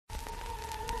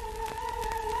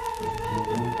You're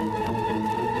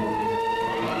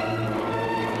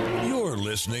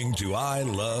listening to I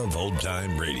Love Old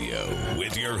Time Radio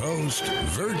with your host,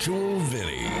 Virtual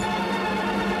Vinny.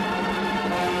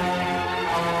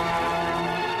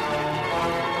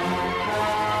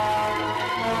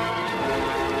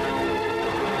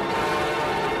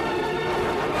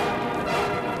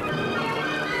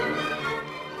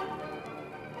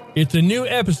 It's a new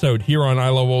episode here on I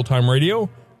Love Old Time Radio.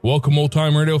 Welcome, Old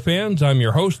Time Radio fans. I'm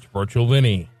your host, Virtual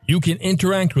Vinny. You can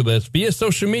interact with us via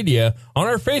social media on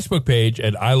our Facebook page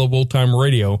at I Love Old Time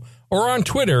Radio or on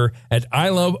Twitter at I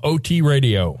Love OT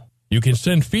Radio. You can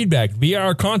send feedback via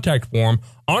our contact form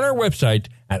on our website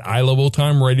at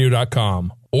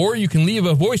iloveoldtimeradio.com, or you can leave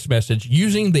a voice message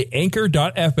using the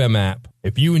Anchor.fm app.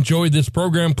 If you enjoyed this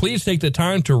program, please take the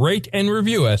time to rate and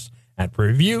review us at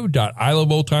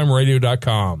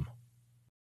review.iloveoldtimeradio.com.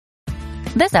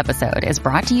 This episode is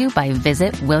brought to you by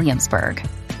Visit Williamsburg.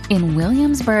 In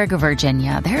Williamsburg,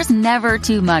 Virginia, there's never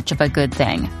too much of a good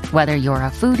thing. Whether you're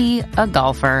a foodie, a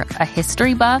golfer, a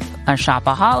history buff, a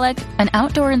shopaholic, an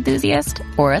outdoor enthusiast,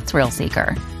 or a thrill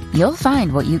seeker, you'll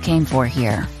find what you came for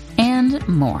here and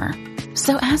more.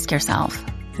 So ask yourself,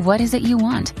 what is it you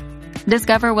want?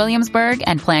 Discover Williamsburg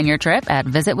and plan your trip at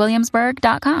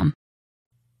visitwilliamsburg.com.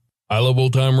 I Love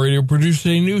Old Time Radio produces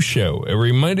a new show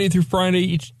every Monday through Friday,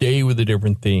 each day with a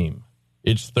different theme.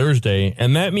 It's Thursday,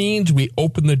 and that means we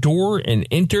open the door and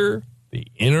enter the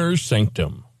inner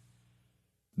sanctum.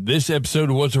 This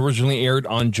episode was originally aired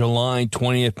on July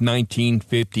 20th,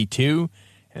 1952,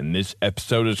 and this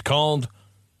episode is called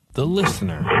The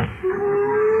Listener.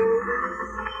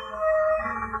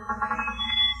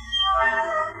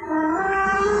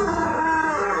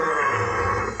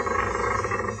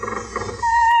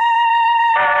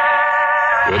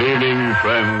 Good evening,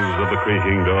 friends of the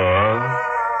creaking door.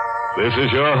 This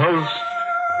is your host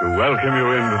to welcome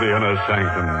you into the inner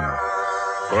sanctum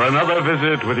for another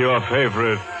visit with your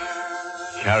favorite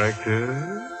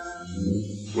character.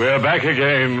 We're back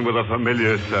again with a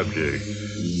familiar subject,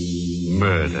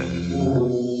 murder.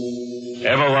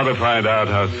 Ever want to find out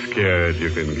how scared you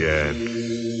can get?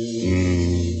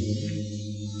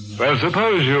 Well,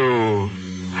 suppose you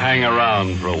hang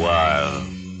around for a while.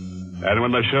 And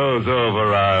when the show's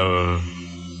over, I'll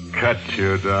cut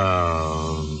you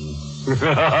down.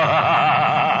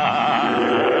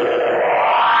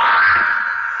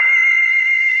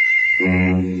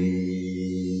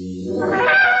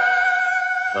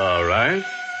 All right.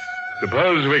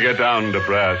 Suppose we get down to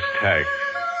brass tacks.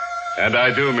 And I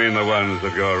do mean the ones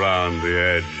that go around the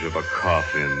edge of a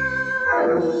coffin.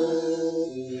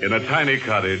 In a tiny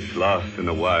cottage lost in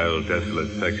a wild, desolate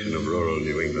section of rural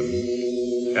New England,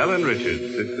 Ellen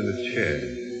Richards sits in a chair,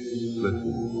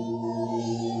 listening.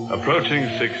 Approaching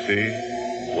 60,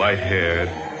 white-haired,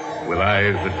 with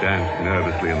eyes that dance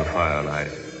nervously in the firelight,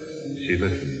 she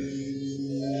listens.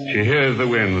 She hears the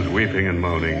winds weeping and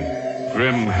moaning,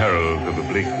 grim heralds of the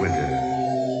bleak winter.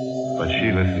 But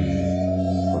she listens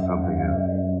for something else.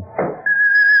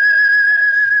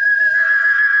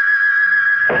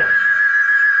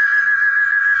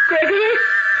 Gregory?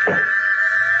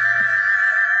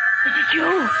 Is it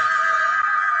you?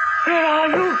 Where are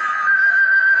you?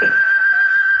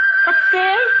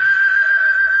 Upstairs?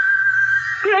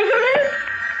 Gregory?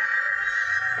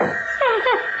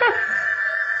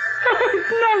 Oh,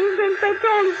 it's nonsense. That's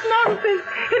all. It's nonsense.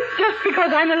 It's just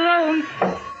because I'm alone.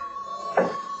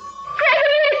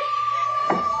 Gregory!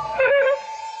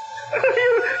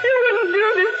 You wouldn't do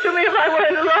this to me if I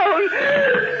weren't alone.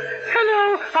 Hello,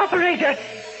 operator.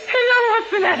 Hello, what's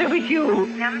the matter with you?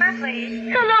 Number,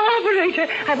 please. Hello, operator.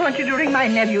 I want you to ring my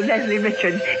nephew, Leslie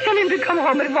Richards. Tell him to come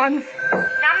home at once.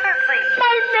 Number, please.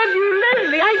 My nephew,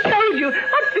 Leslie, I told you.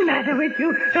 What's the matter with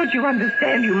you? Don't you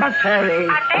understand? You must hurry.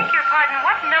 I beg your pardon.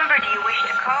 What number do you wish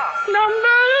to call?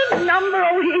 Number.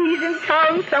 Oh, he's in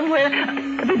town somewhere.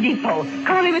 The depot.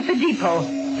 Call him at the depot.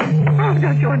 Oh,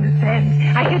 don't you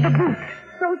understand? I hear the boots.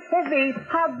 Those heavy,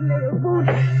 hobnail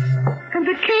boots. And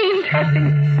the cane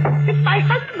tapping. It's my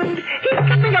husband. He's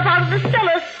coming up out of the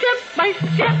cellar step by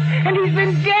step. And he's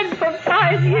been dead for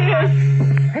 5 years.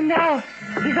 And now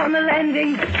he's on the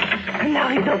landing. And now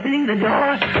he's opening the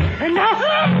door. And now...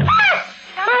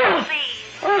 Number, please.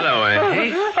 Hello,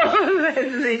 Auntie. Oh,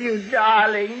 Leslie, you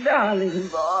darling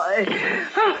boy.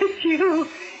 Oh, it's you.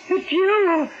 It's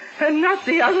you. And not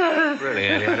the others. Really,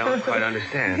 Auntie, I don't quite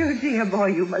understand. You dear boy,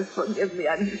 you must forgive me.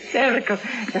 I'm hysterical.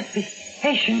 Just be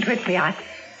patient with me.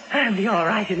 I'll be all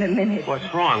right in a minute.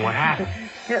 What's wrong? What happened?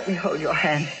 Let me hold your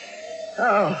hand.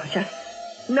 Oh, just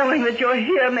knowing that you're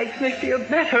here makes me feel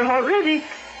better already.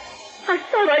 I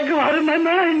thought I'd go out of my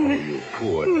mind. You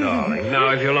poor darling. Now,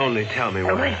 if you'll only tell me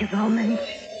what... Wait a moment.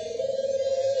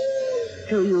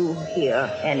 Do you hear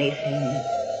anything?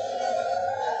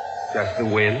 Just the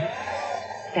wind?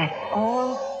 That's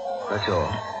all? That's all.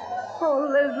 Oh,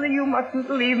 Leslie, you mustn't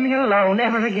leave me alone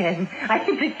ever again. I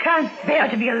simply can't bear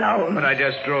to be alone. But I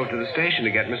just drove to the station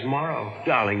to get Miss Morrow.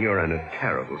 Darling, you're in a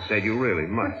terrible state. You really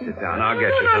must sit down. I'll get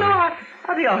you something. No.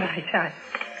 I'll be all right. I'll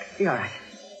be all right.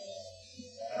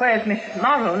 Where's Miss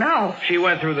Morrow now? She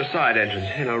went through the side entrance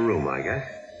in her room, I guess.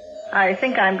 I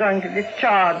think I'm going to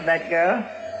discharge that girl.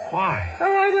 Why? Oh,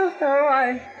 I don't know.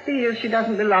 I feel she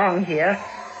doesn't belong here.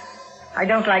 I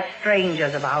don't like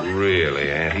strangers about. Really,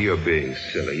 Auntie, you're being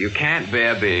silly. You can't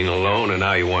bear being alone, and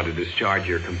now you want to discharge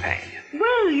your companion.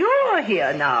 Well, you're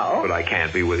here now. But I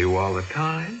can't be with you all the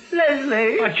time.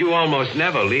 Leslie. But you almost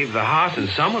never leave the house, and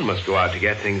someone must go out to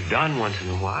get things done once in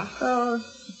a while.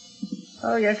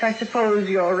 Oh, yes, I suppose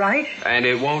you're right. And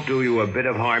it won't do you a bit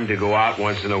of harm to go out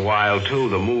once in a while, too.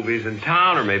 The movies in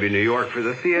town, or maybe New York for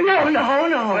the theater.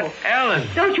 No. But, Ellen...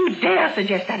 Don't you dare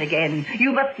suggest that again.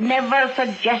 You must never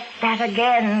suggest that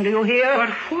again, do you hear? But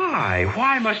why?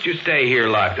 Why must you stay here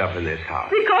locked up in this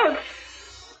house?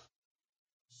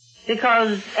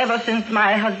 Because ever since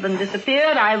my husband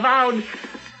disappeared, I vowed...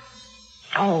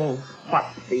 Oh,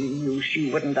 what's the use?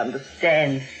 You wouldn't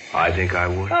understand. I think I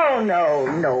would. Oh,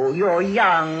 no. You're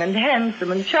young and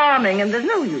handsome and charming, and there's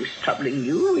no use troubling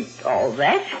you with all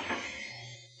that.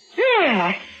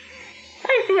 Yeah,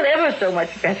 I feel ever so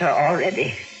much better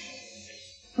already.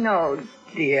 No,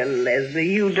 dear Leslie,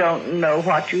 you don't know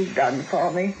what you've done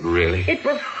for me. Really? It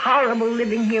was horrible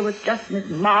living here with just Miss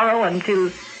Morrow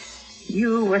until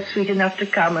you were sweet enough to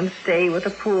come and stay with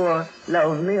a poor,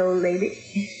 lonely old lady.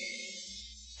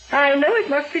 I know it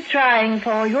must be trying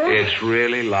for you. It's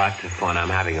really lots of fun. I'm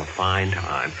having a fine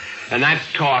time. And that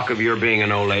talk of your being an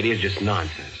old lady is just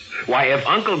nonsense. Why, if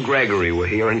Uncle Gregory were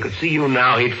here and could see you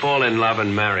now, he'd fall in love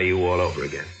and marry you all over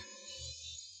again.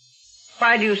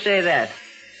 Why do you say that?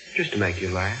 Just to make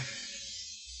you laugh.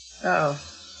 Oh.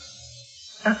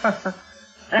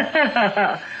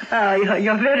 Oh,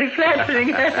 you're very flattering.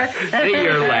 See,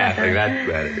 you're laughing.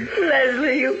 That's better.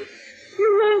 Leslie, you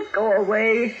won't go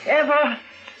away, ever.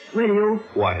 Will you?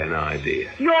 What an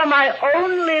idea. You're my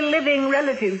only living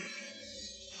relative.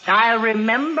 I'll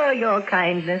remember your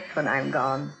kindness when I'm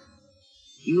gone.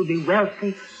 You'll be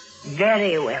wealthy,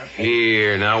 very wealthy.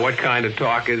 Here, now, what kind of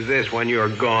talk is this when you're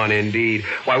gone, indeed?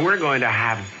 Why, we're going to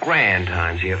have grand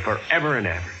times here forever and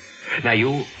ever. Now,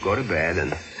 you go to bed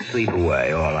and sleep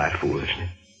away all that foolishness.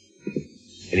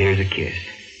 And here's a kiss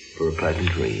for a pleasant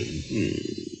dream.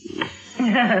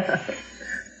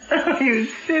 Oh, you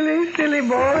silly, silly boy.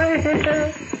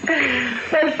 Well,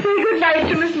 say good night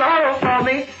to Miss Morrow for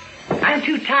me. I'm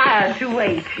too tired to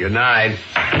wait. Good night.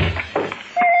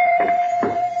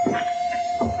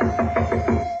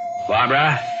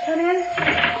 Barbara? Come in.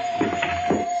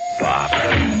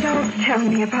 Barbara. Don't tell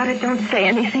me about it. Don't say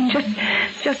anything.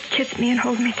 Just kiss me and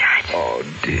hold me tight. Oh,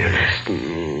 dearest.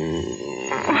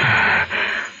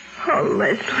 Oh,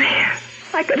 Leslie.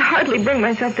 I could hardly bring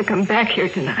myself to come back here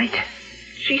tonight.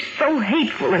 She's so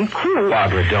hateful and cruel.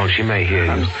 Barbara, don't. She may hear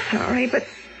you. I'm sorry, but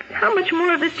how much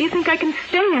more of this do you think I can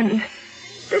stand?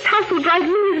 This house will drive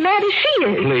me as mad as she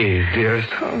is. Please,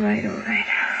 dearest. All right.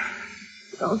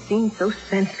 It all seems so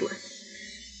senseless.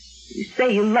 You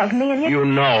say you love me, and yet... You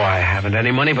know I haven't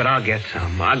any money, but I'll get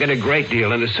some. I'll get a great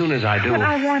deal, and as soon as I do... What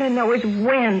I want to know is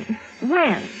when.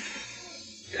 When?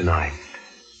 Tonight,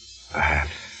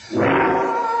 perhaps.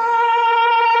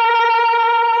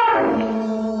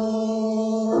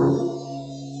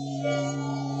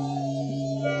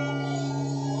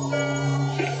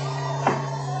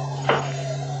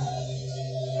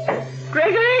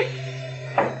 Gregory?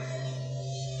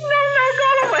 No, go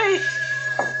away.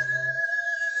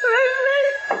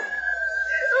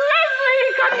 Leslie,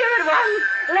 come here at once.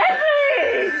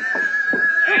 Leslie!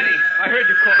 Eddie, I heard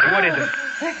you calling. What is it?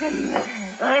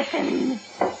 Listen.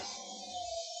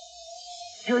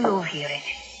 Do you hear it?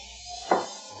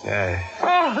 Yeah.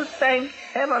 Oh, thank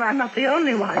heaven I'm not the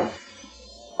only one.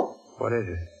 What is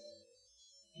it?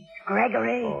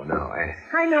 Gregory. Oh, no,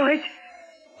 I know it.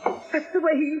 That's the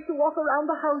way he used to walk around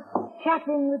the house,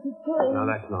 chatting with his cane. No,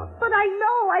 that's not. But I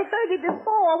know. I heard it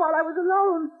before while I was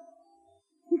alone.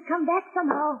 He's come back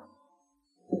somehow.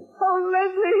 Oh,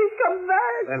 Leslie, he's come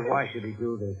back. Then why should he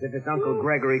do this? If it's Uncle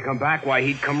Gregory come back, why,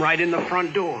 he'd come right in the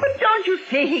front door. But don't you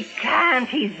see he can't?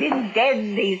 He's been dead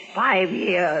these 5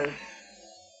 years.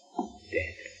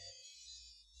 Dead.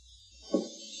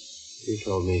 You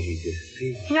told me he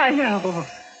disappeared.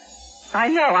 I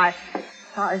know.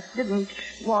 I didn't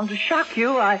want to shock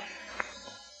you.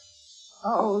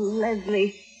 Oh,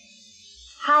 Leslie,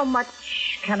 how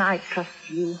much can I trust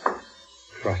you?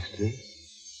 Trust me?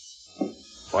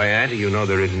 Why, Auntie, you know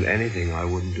there isn't anything I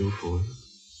wouldn't do for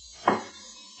you.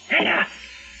 Anna,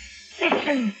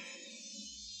 listen.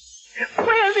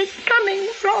 Where's it coming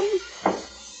from?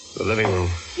 The living room.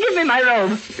 Give me my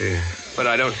robe. Yeah, but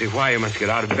I don't see why you must get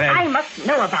out of bed. I must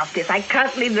know about this. I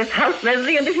can't leave this house,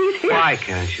 Leslie, and if he's here... Why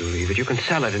can't you leave it? You can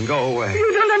sell it and go away.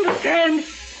 You don't understand.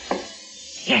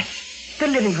 Yes, the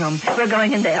living room. We're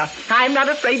going in there. I'm not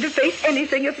afraid to face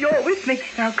anything if you're with me.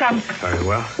 Now, come. Very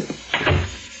well.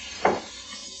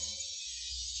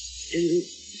 Do you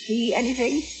see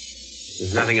anything?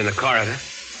 There's nothing in the corridor.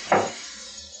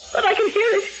 But I can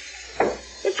hear it.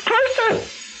 It's closer.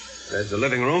 There's the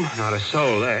living room. Not a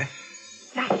soul there.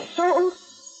 Not so.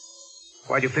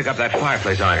 Why'd you pick up that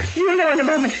fireplace iron? You'll know in a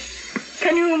moment.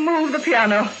 Can you move the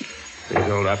piano? These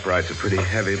old uprights are pretty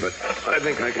heavy, but I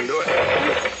think I can do it.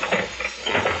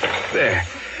 There.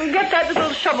 Get that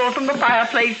little shovel from the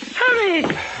fireplace. Hurry.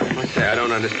 What's that? I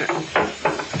don't understand.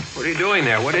 What are you doing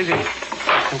there? What is it?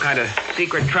 Some kind of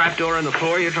secret trapdoor in the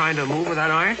floor you're trying to move with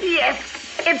that iron? Yes,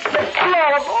 it's the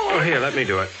floorboard. Oh, here, let me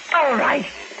do it. All right.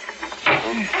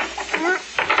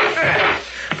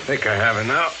 I think I have it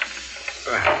now.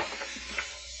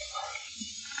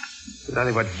 There's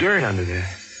nothing but dirt under there.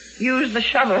 Use the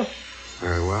shovel.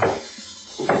 Very well.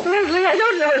 Leslie, I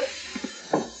don't know.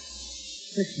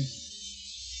 Listen.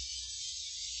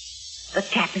 The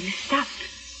tapping stopped.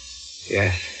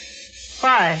 Yes.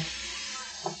 Why?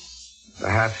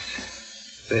 Perhaps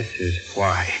this is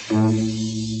why.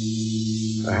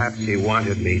 Perhaps he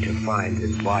wanted me to find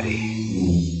his body.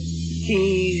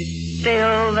 He's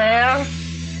still there?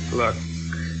 Look.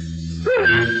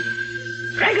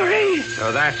 Gregory!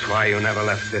 So that's why you never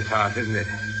left this house, isn't it?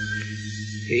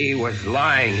 He was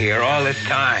lying here all this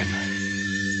time.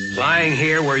 Lying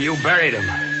here where you buried him.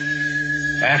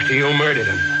 After you murdered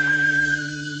him.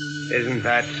 Isn't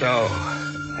that so,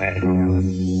 Aunt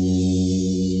Ellen?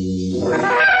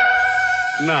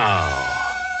 Now,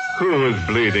 who's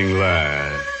bleeding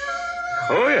last?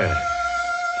 Oh, yes.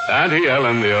 Auntie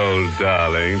Ellen, the old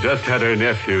darling, just had her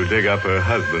nephew dig up her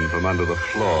husband from under the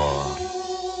floor.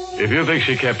 If you think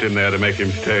she kept him there to make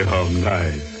him stay home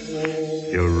night,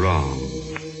 you're wrong.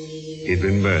 He'd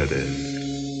been murdered.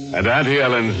 And Auntie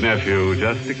Ellen's nephew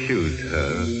just accused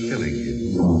her of killing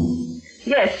him.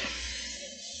 Yes.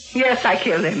 Yes, I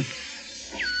killed him.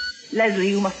 Leslie,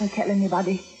 you mustn't tell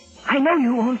anybody. I know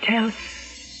you won't tell.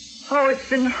 Oh, it's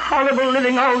been horrible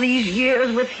living all these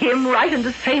years with him right in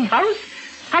the same house.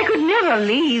 I could never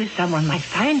leave. Someone might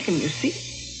find him, you see.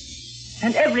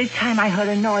 And every time I heard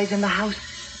a noise in the house,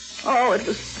 oh, it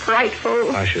was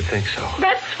frightful. I should think so.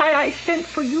 That's why I sent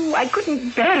for you. I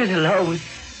couldn't bear it alone.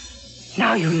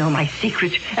 Now you know my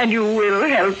secret, and you will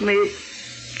help me.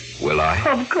 Will I?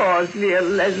 Of course, dear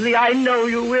Leslie. I know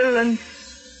you will, and...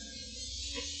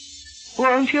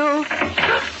 Won't you?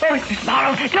 Oh, it's Miss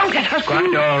Morrow. Don't let her Quite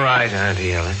scream. all right,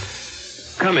 Auntie Ellen.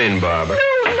 Come in, Barbara.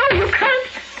 No, you can't.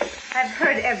 I've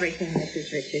heard everything,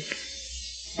 Mrs.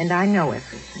 Richards. And I know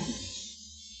everything.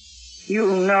 You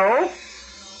know?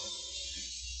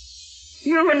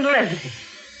 You and Leslie.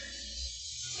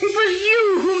 It was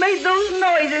you who made those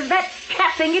noises, that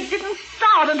tapping. It didn't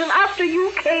start until after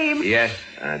you came. Yes,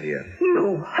 Auntie Ellen.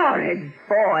 You horrid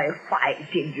boy. Why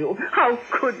did you? How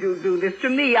could you do this to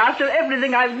me after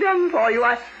everything I've done for you?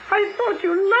 I thought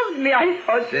you loved me. I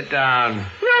thought... Sit down. No,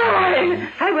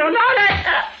 I will not.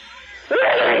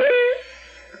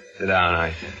 Sit down,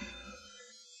 I said.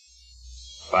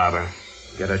 Barbara,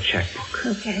 get a checkbook.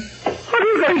 Okay. What are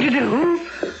you going to do?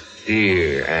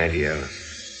 Dear Auntie Ellen,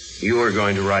 you are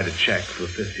going to write a check for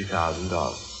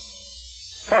 $50,000.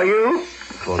 For you?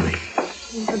 For me.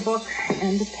 Here's a book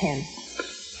and a pen.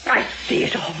 I see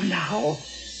it all now.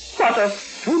 What a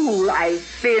fool I've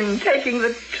been, taking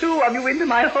the two of you into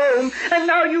my home, and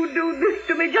now you do this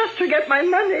to me just to get my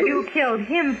money. You killed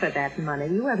him for that money.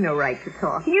 You have no right to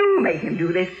talk. You made him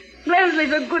do this.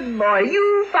 Leslie's a good boy.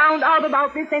 You found out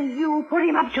about this, and you put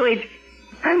him up to it.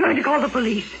 I'm going to call the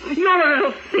police. You're a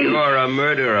little thief. You're a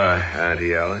murderer,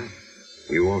 Auntie Ellen.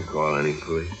 You won't call any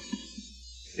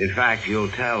police. In fact, you'll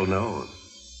tell no one.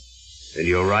 And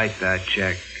you'll write that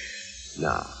check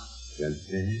now. You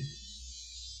understand?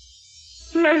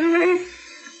 Leslie?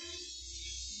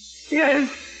 Yes.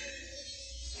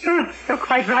 You're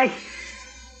quite right.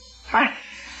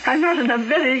 I'm not in a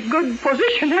very good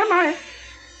position, am I?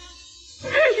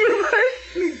 You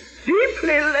hurt me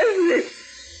deeply, Leslie.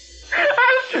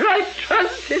 After I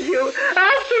trusted you.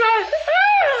 After I...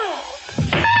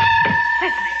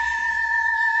 Leslie,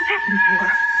 what happened to her?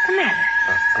 What's the matter?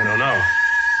 I don't know.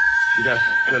 She just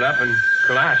stood up and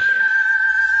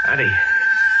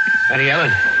Auntie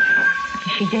Ellen?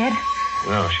 Is she dead?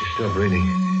 No, she's still breathing.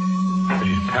 But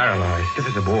she's paralyzed, stiff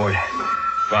as a board.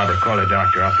 Barbara, call a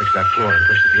doctor. I'll fix that floor and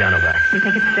push the piano back. You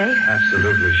think it's safe?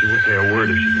 Absolutely. She won't say a word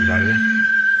if she comes out of this.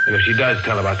 And if she does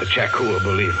tell about the check, who will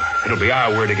believe her? It'll be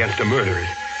our word against the murderers.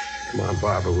 Come on,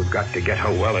 Barbara. We've got to get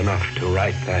her well enough to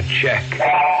write that check.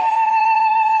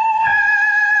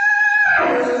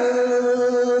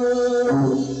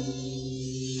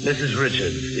 Mrs.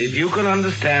 Richards, if you can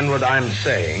understand what I'm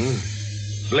saying,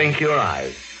 blink your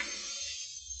eyes.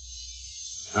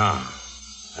 Ah,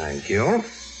 thank you.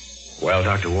 Well,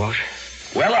 Dr. Walsh?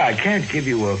 Well, I can't give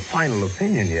you a final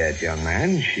opinion yet, young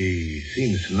man. She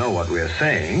seems to know what we're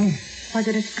saying. Was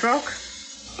it a stroke?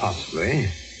 Possibly.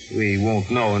 We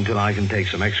won't know until I can take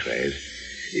some x-rays.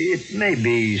 It may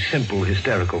be simple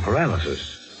hysterical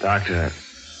paralysis. Doctor,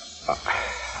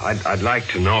 I'd like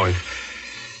to know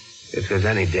if there's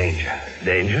any danger.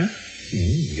 Danger?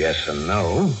 Yes and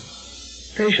no.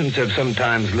 Patients have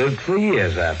sometimes lived for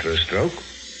years after a stroke.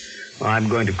 I'm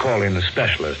going to call in a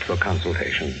specialist for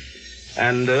consultation.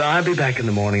 And I'll be back in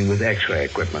the morning with x-ray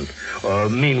equipment.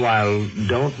 Meanwhile,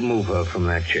 don't move her from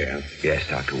that chair. Yes,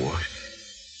 Dr. Walsh.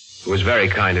 It was very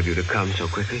kind of you to come so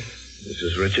quickly.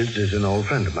 Mrs. Richards is an old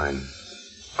friend of mine.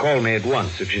 Call me at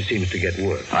once if she seems to get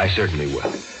worse. I certainly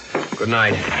will. Good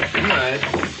night. Good night.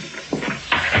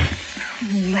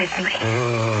 Leslie.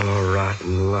 Oh,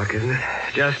 rotten luck, isn't it?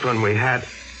 Just when we had...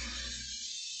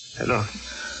 Hey, look.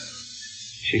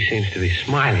 She seems to be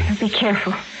smiling. Be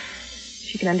careful.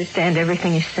 She can understand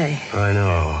everything you say. I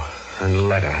know. And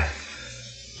let her.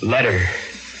 Let her.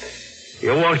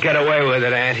 You won't get away with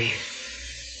it, Auntie.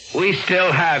 We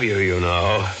still have you, you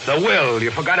know. The will.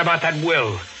 You forgot about that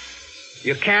will.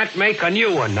 You can't make a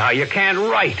new one now. You can't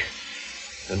write.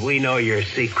 And we know your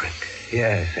secret.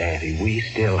 Yes, Auntie, we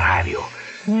still have you.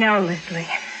 No, Leslie.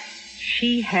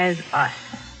 She has us.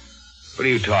 What are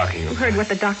you talking about? You heard what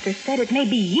the doctor said. It may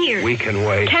be years. We can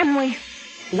wait. Can we?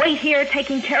 Wait here,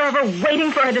 taking care of her,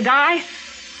 waiting for her to die?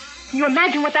 Can you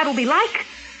imagine what that'll be like?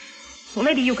 Well,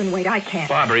 maybe you can wait. I can't.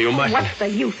 Barbara, you mustn't. What's the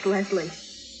use, Leslie?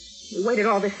 We waited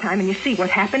all this time, and you see what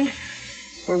happened.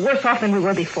 We're worse off than we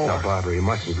were before. No, Barbara, you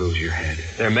mustn't lose your head.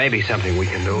 There may be something we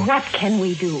can do. What can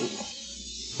we do?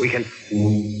 We can...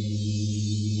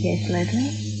 Yes,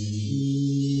 Leslie?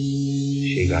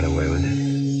 She got away with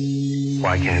it.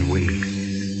 Why can't we?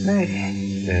 Murder.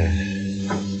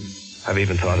 Yes. I've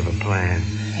even thought of a plan.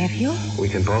 Have you? We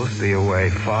can both be away,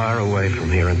 far away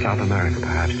from here in South America,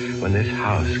 perhaps. When this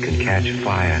house can catch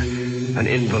fire, an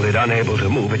invalid unable to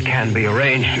move, it can be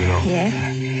arranged, you know. Yes.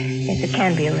 Yes, it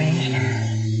can be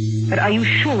arranged. But are you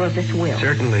sure of this will?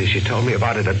 Certainly. She told me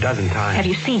about it a dozen times. Have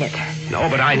you seen it? No,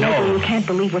 but I know. Maybe you can't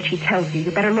believe what she tells you.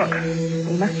 You better look.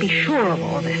 We must be sure of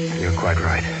all this. You're quite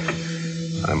right.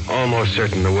 I'm almost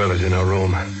certain the will is in her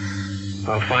room.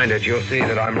 I'll find it. You'll see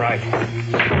that I'm right.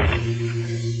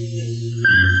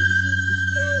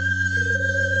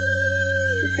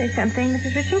 Did you say something,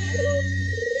 Mrs. Richards?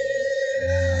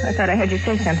 I thought I heard you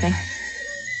say something.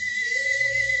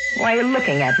 Why are you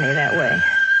looking at me that way?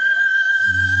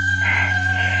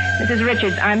 Mrs.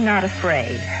 Richards, I'm not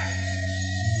afraid.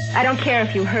 I don't care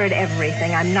if you heard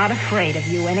everything. I'm not afraid of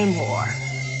you anymore.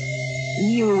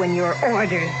 You and your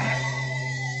orders.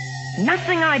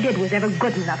 Nothing I did was ever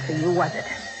good enough for you, was it?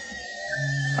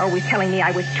 Always telling me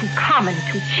I was too common,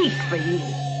 too cheap for you.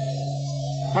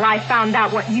 Well, I found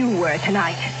out what you were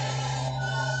tonight.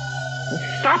 And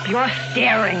stop your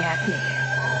staring at me.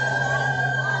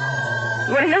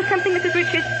 You want to know something, Mrs.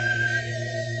 Richards?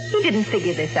 He didn't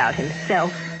figure this out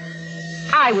himself.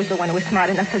 I was the one who was smart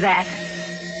enough for that.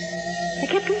 I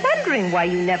kept wondering why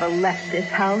you never left this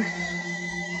house.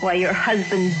 Why your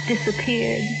husband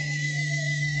disappeared.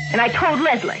 And I told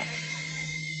Leslie.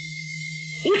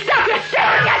 You stop your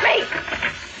staring at me!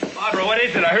 Barbara, what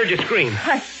is it? I heard you scream.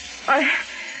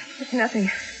 It's nothing.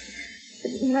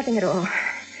 Nothing at all.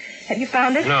 Have you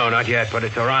found it? No, not yet, but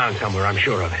it's around somewhere. I'm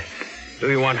sure of it. Do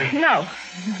you want it? No.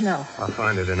 I'll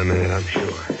find it in a minute, I'm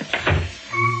sure.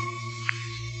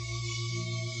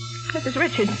 Mrs.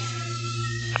 Richards.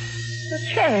 The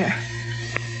chair.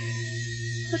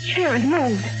 The chair has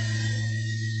moved.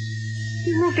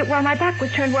 You moved it while my back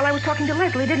was turned while I was talking to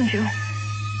Leslie, didn't you?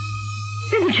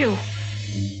 Didn't you?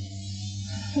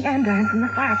 The andirons from the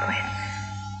fireplace.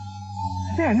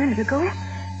 There a minute ago.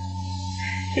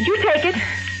 Did you take it?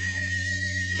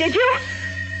 Did you?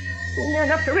 Near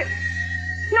enough to rip.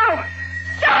 No!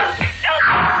 Stop!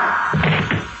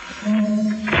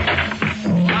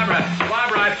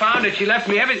 Barbara, I found it. She left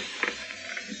me everything.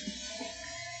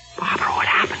 Barbara, what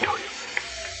happened to you?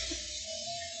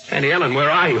 Auntie Ellen, where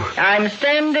are you? I'm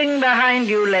standing behind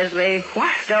you, Leslie.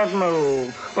 What? Don't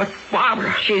move. But,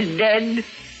 Barbara... She's dead.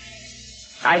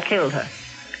 I killed her.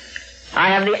 I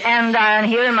have the andiron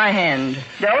here in my hand.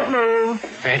 Don't move.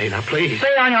 Auntie, now, please.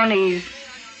 Stay on your knees.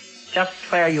 Just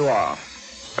where you are.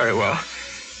 Very well.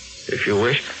 If you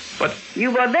wish. But...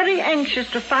 You were very anxious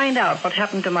to find out what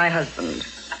happened to my husband.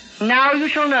 Now you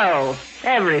shall know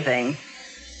everything.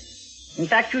 In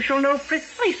fact, you shall know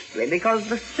precisely because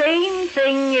the same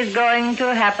thing is going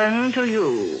to happen to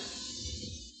you.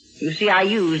 You see, I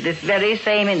used this very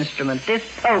same instrument, this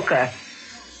poker.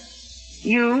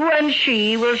 You and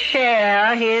she will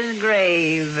share his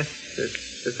grave.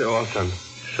 It's all some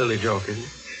silly joke, isn't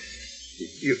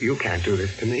it? You can't do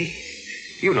this to me.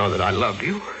 You know that I love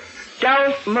you.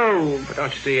 Don't move. But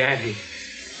don't you see, Auntie?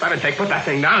 Say, put that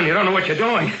thing down. You don't know what you're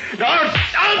doing. Don't!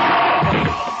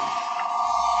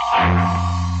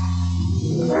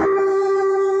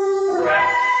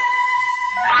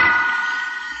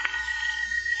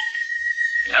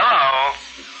 Hello.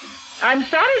 I'm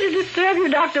sorry to disturb you,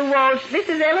 Dr. Walsh. This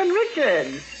is Ellen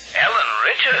Richards. Ellen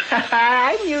Richards?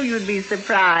 I knew you'd be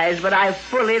surprised, but I've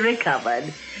fully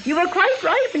recovered. You were quite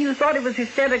right when you thought it was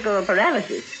hysterical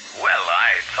paralysis. Well,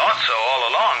 I thought so all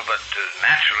along, but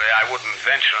naturally I wouldn't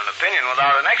venture an opinion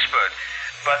without an expert.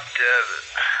 But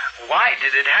why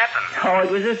did it happen? Oh,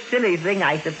 it was a silly thing,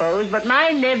 I suppose, but my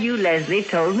nephew Leslie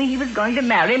told me he was going to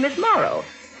marry Miss Morrow.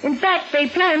 In fact, they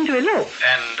planned to elope.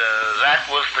 And that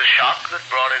was the shock that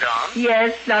brought it on?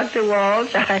 Yes, Dr.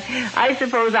 Walsh. I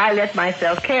suppose I let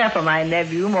myself care for my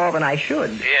nephew more than I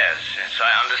should. Yes,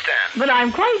 I understand. But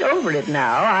I'm quite over it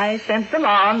now. I sent them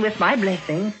on with my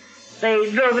blessing.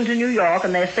 They drove into New York,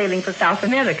 and they're sailing for South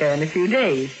America in a few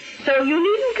days. So you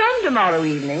needn't come tomorrow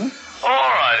evening. All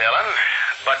right, Ellen.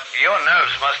 But your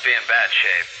nerves must be in bad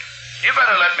shape. You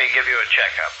better let me give you a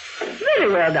checkup.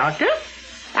 Very well, Doctor.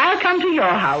 I'll come to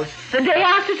your house the day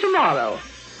after tomorrow.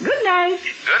 Good night.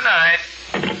 Good night.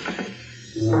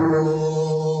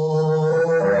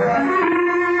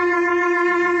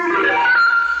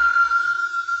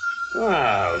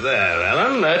 Oh, there,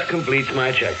 Ellen. That completes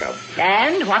my checkup.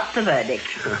 And what's the verdict?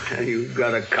 You've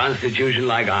got a constitution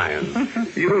like iron.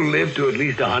 You'll live to at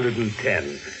least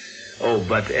 110. Oh,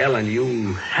 but, Ellen,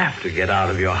 you have to get out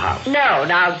of your house. No,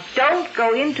 now, don't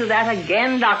go into that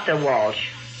again, Dr. Walsh.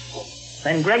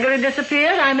 When Gregory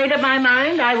disappeared, I made up my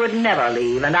mind I would never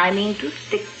leave, and I mean to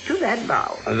stick to that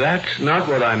vow. That's not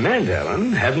what I meant,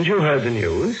 Ellen. Haven't you heard the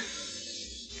news?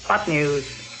 What news?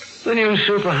 The new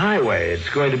superhighway. It's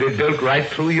going to be built right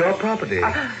through your property.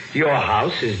 Your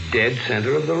house is dead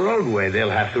center of the roadway.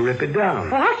 They'll have to rip it down.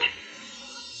 What?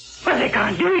 Well, they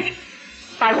can't do it.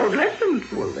 I won't let them.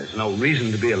 Well, there's no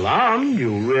reason to be alarmed.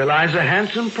 You realize a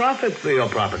handsome profit for your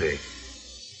property.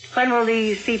 When will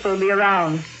these people be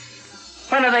around?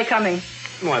 When are they coming?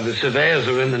 Why, the surveyors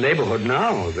are in the neighborhood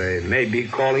now. They may be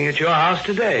calling at your house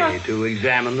today to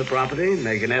examine the property and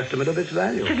make an estimate of its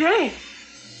value. Today?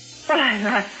 Well,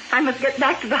 I must get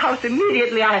back to the house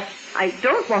immediately. I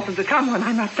don't want them to come when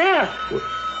I'm not there.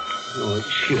 Oh,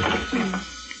 excuse me.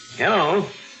 Hello?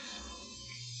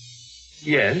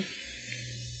 Yes?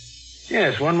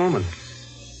 Yes, one moment.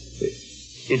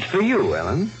 It's for you,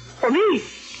 Ellen. For me?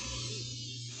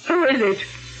 Who is it?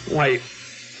 Why,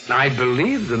 I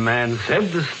believe the man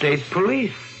said the state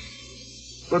police.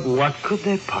 But what could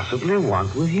they possibly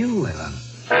want with you, Ellen?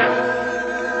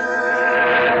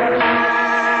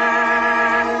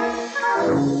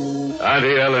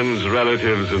 Auntie Ellen's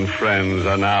relatives and friends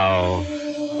are now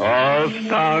all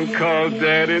stone cold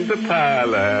dead in the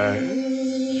parlor.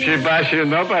 She bashes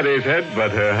nobody's head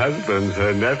but her husband's,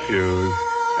 her nephews,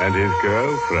 and his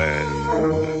girlfriend.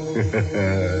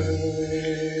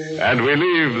 And we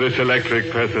leave this electric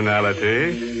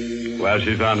personality while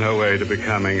she's on her way to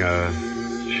becoming a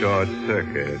short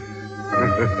circuit.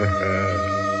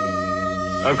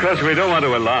 Of course, we don't want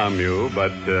to alarm you,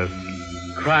 but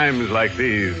crimes like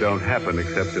these don't happen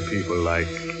except to people like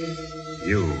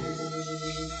you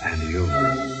and you.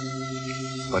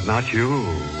 But not you.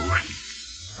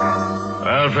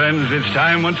 Well, friends, it's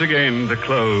time once again to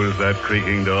close that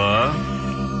creaking door.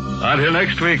 Until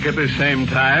next week at the same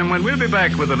time, when we'll be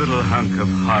back with a little hunk of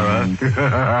horror.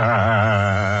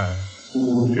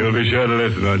 You'll be sure to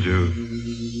listen, won't you?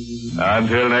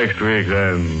 Until next week,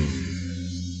 then.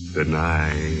 Good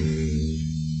night.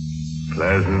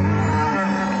 Pleasant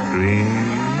dreams.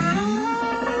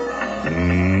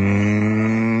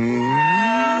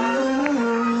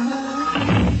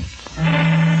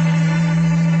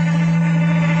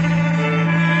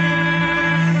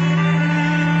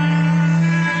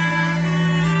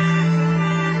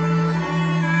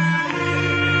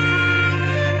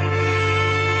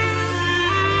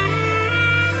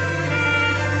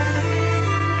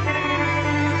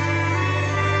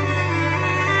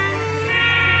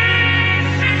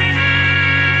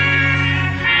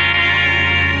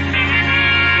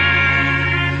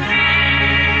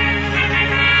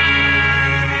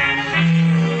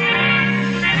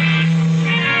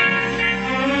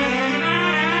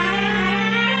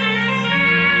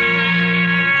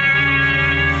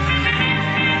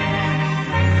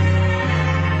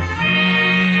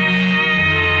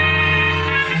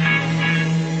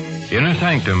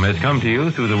 Sanctum has come to you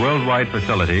through the worldwide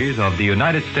facilities of the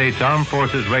United States Armed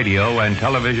Forces Radio and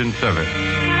Television Service.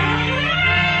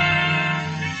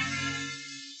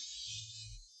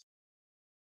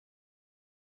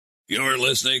 You're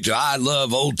listening to I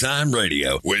Love Old Time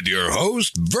Radio with your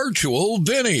host, Virtual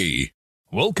Vinny.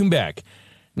 Welcome back.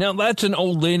 Now, that's an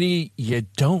old lady you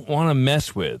don't want to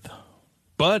mess with.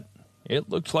 But it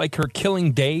looks like her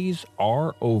killing days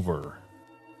are over.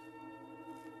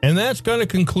 And that's going to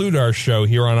conclude our show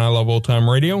here on I Love Old Time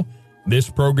Radio. This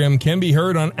program can be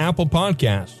heard on Apple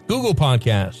Podcasts, Google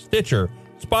Podcasts, Stitcher,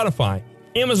 Spotify,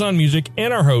 Amazon Music,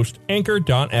 and our host,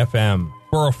 Anchor.fm.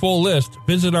 For a full list,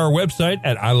 visit our website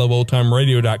at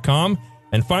iloveoldtimeradio.com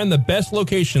and find the best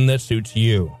location that suits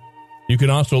you. You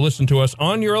can also listen to us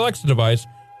on your Alexa device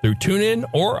through TuneIn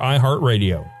or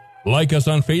iHeartRadio. Like us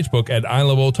on Facebook at I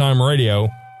Love Old Time Radio.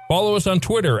 Follow us on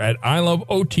Twitter at I Love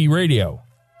OT Radio.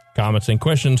 Comments and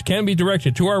questions can be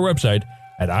directed to our website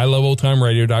at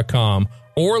iloveoldtimeradio.com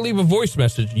or leave a voice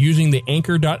message using the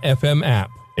Anchor.fm app.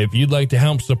 If you'd like to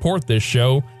help support this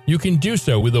show, you can do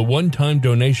so with a one-time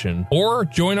donation or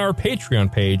join our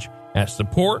Patreon page at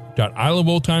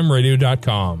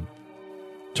support.iloveoldtimeradio.com.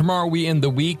 Tomorrow we end the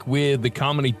week with the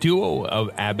comedy duo of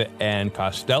Abbott and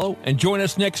Costello, and join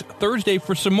us next Thursday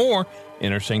for some more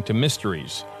Inner Sanctum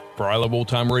Mysteries. For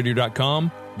iloveoldtimeradio.com,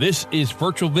 this is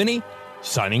Virtual Vinny,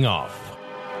 signing off.